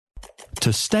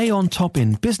To stay on top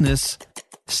in business,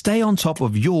 stay on top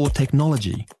of your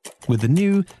technology with the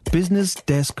new Business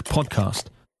Desk podcast,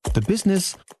 The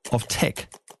Business of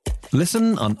Tech.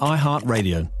 Listen on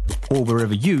iHeartRadio or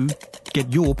wherever you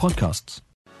get your podcasts.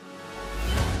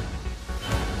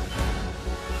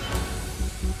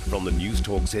 From the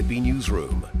Newstalk ZB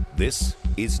Newsroom, this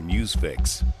is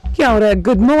Newsfix. Kia ora,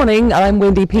 good morning. I'm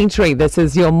Wendy Petrie. This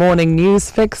is your morning news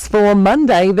fix for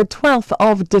Monday, the 12th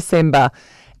of December.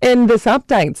 In this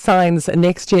update, signs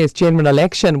next year's general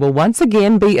election will once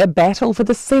again be a battle for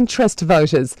the centrist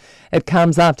voters. It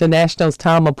comes after Nationals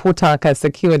Taumo Potaka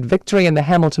secured victory in the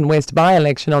Hamilton West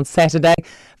by-election on Saturday,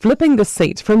 flipping the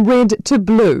seat from red to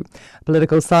blue.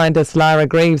 Political scientist Lara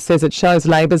Greaves says it shows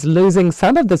Labour's losing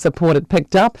some of the support it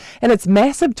picked up in its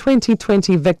massive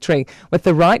 2020 victory, with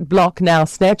the right bloc now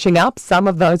snatching up some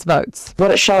of those votes.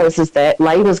 What it shows is that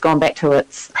Labour's gone back to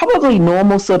its probably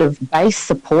normal sort of base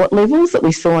support levels that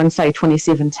we saw in, say,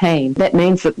 2017. That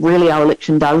means that really our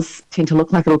election does tend to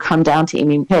look like it'll come down to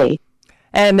MMP.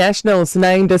 And Nationals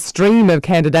named a stream of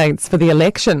candidates for the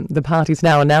election. The party's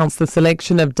now announced the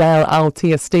selection of Dale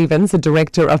Aotea-Stevens, the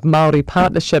Director of Māori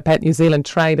Partnership at New Zealand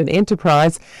Trade and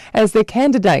Enterprise, as their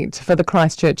candidate for the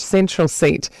Christchurch Central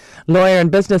seat. Lawyer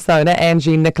and business owner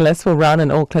Angie Nicholas will run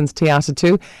in Auckland's Te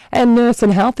Atatu, and nurse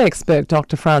and health expert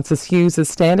Dr Francis Hughes is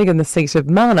standing in the seat of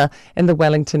Mana in the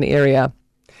Wellington area.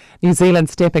 New Zealand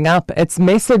stepping up its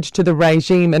message to the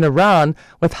regime in Iran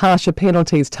with harsher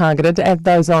penalties targeted at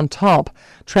those on top.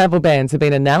 Travel bans have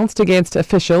been announced against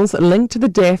officials linked to the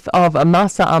death of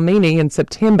Mahsa Amini in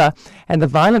September and the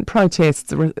violent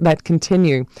protests that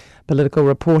continue. Political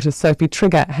reporter Sophie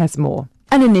Trigger has more.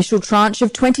 An initial tranche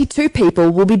of 22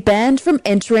 people will be banned from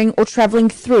entering or travelling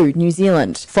through New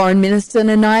Zealand. Foreign Minister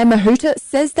Nanaia Mahuta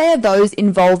says they are those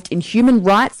involved in human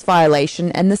rights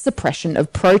violation and the suppression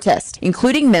of protest,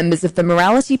 including members of the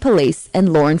Morality Police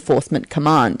and Law Enforcement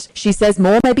Command. She says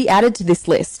more may be added to this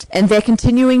list, and they're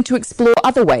continuing to explore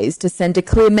other ways to send a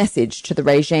clear message to the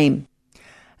regime.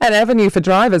 An avenue for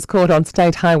drivers caught on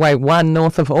State Highway 1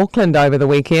 north of Auckland over the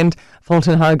weekend.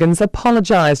 Fulton Hogan's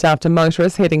apologised after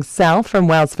motorists heading south from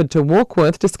Wellsford to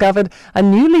Warkworth discovered a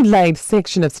newly laid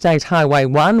section of State Highway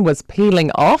 1 was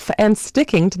peeling off and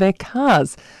sticking to their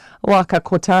cars. Waka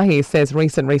Kotahi says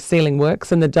recent resealing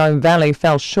works in the Dome Valley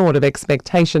fell short of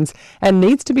expectations and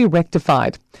needs to be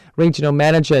rectified. Regional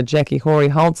Manager Jackie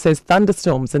Hory-Holt says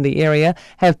thunderstorms in the area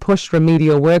have pushed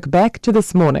remedial work back to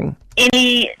this morning.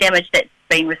 Any damage that's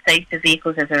been received to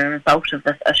vehicles as a result of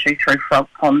this issue through Frog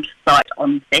Pond site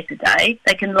on Saturday,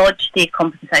 they can lodge their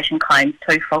compensation claims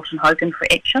to Fulton Hogan for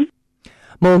action.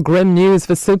 More grim news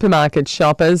for supermarket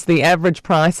shoppers. The average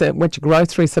price at which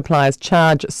grocery suppliers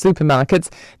charge supermarkets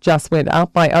just went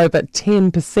up by over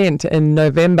 10% in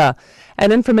November.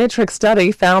 An Infometric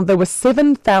study found there were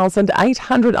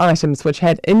 7,800 items which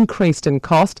had increased in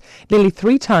cost, nearly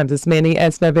 3 times as many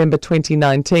as November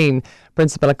 2019.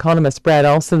 Principal economist Brad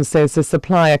Olsen says the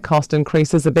supplier cost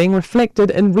increases are being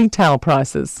reflected in retail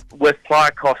prices. With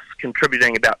supplier costs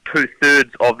contributing about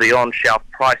 2/3 of the on-shelf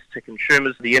price to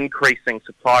consumers, the increasing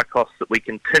supply costs that we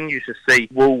continue to see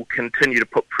will continue to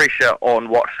put pressure on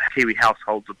what Kiwi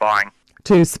households are buying.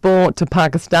 To sport, to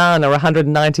Pakistan are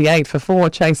 198 for 4,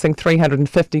 chasing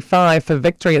 355 for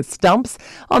victory at Stumps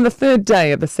on the third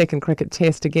day of the second cricket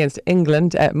test against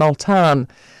England at Multan.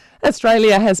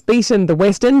 Australia has beaten the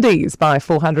West Indies by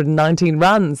 419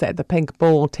 runs at the Pink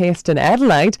Ball Test in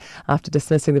Adelaide. After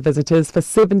dismissing the visitors for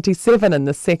 77 in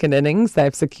the second innings,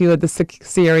 they've secured the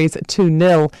series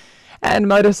 2-0. And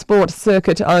motorsport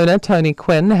circuit owner Tony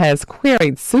Quinn has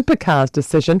queried Supercar's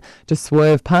decision to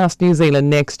swerve past New Zealand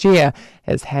next year,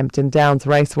 as Hampton Downs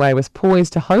Raceway was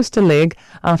poised to host a leg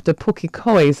after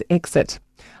Pukekohe's exit.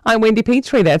 I'm Wendy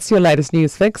Petrie. That's your latest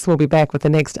news fix. We'll be back with the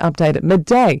next update at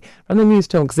midday from the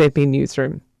Newstalk ZB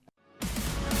Newsroom.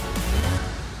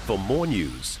 For more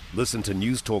news, listen to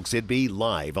Newstalk ZB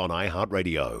live on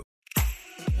iHeartRadio.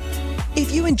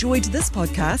 If you enjoyed this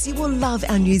podcast, you will love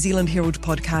our New Zealand Herald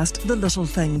podcast, The Little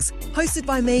Things, hosted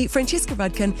by me, Francesca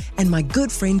Rudkin, and my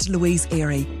good friend Louise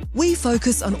Airy. We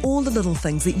focus on all the little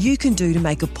things that you can do to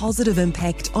make a positive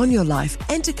impact on your life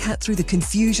and to cut through the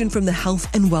confusion from the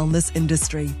health and wellness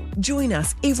industry. Join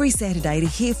us every Saturday to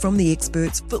hear from the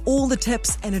experts for all the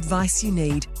tips and advice you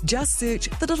need. Just search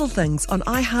The Little Things on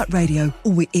iHeartRadio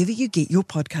or wherever you get your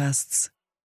podcasts.